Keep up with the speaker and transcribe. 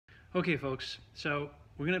Okay, folks, so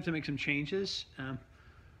we're gonna have to make some changes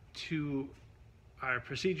to our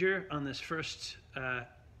procedure on this first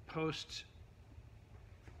post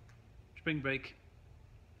spring break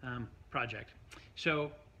project.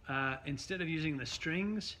 So instead of using the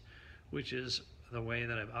strings, which is the way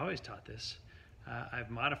that I've always taught this, I've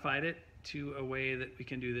modified it to a way that we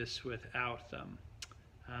can do this without them.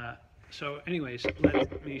 So anyways,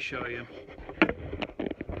 let me show you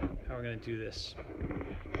how we're going to do this.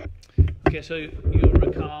 Okay, so you'll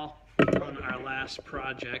recall on our last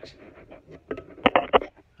project,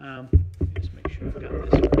 just make sure I've got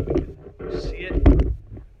this so we can see it.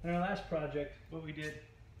 On our last project, what we did,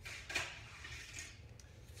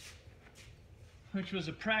 which was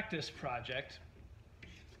a practice project,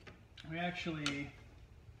 we actually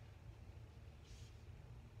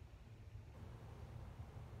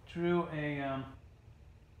drew a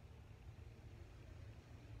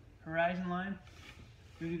horizon line.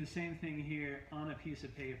 We do the same thing here on a piece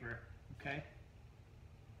of paper, okay?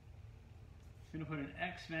 We're going to put an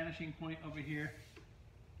X vanishing point over here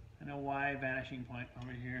and a Y vanishing point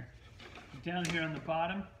over here. Down here on the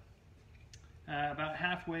bottom, about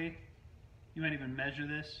halfway, you might even measure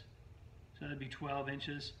this, so that'd be 12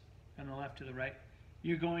 inches from the left to the right.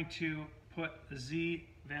 You're going to put a Z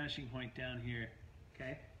vanishing point down here,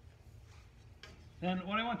 okay? Then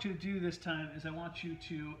what I want you to do this time is I want you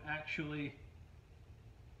to actually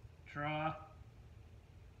draw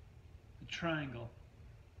a triangle.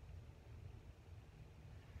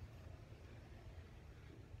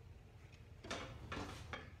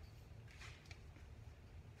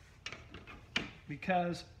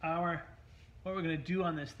 Because what we're going to do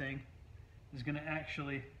on this thing is going to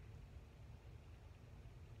actually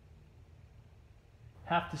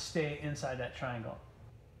have to stay inside that triangle.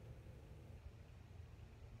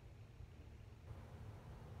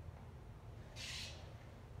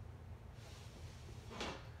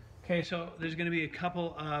 Okay, so there's going to be a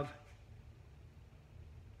couple of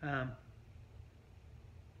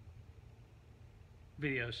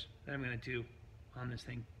videos that I'm going to do on this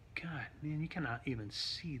thing. God, man, you cannot even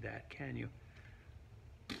see that, can you?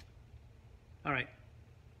 All right.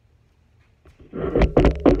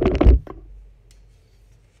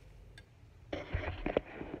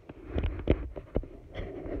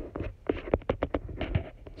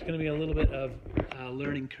 It's going to be a little bit of a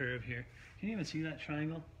learning curve here. Can you even see that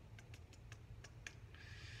triangle?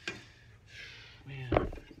 Man,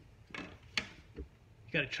 you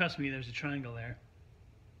gotta trust me, there's a triangle there.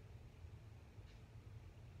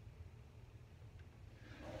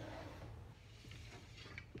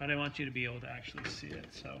 But I want you to be able to actually see it,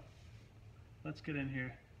 so let's get in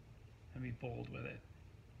here and be bold with it.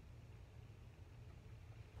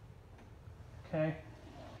 Okay,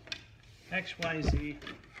 X, Y, Z,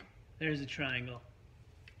 there's a triangle.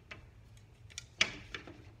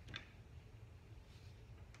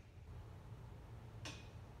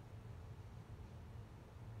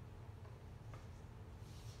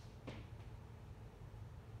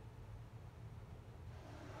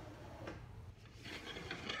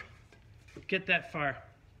 Get that far,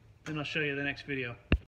 then I'll show you the next video.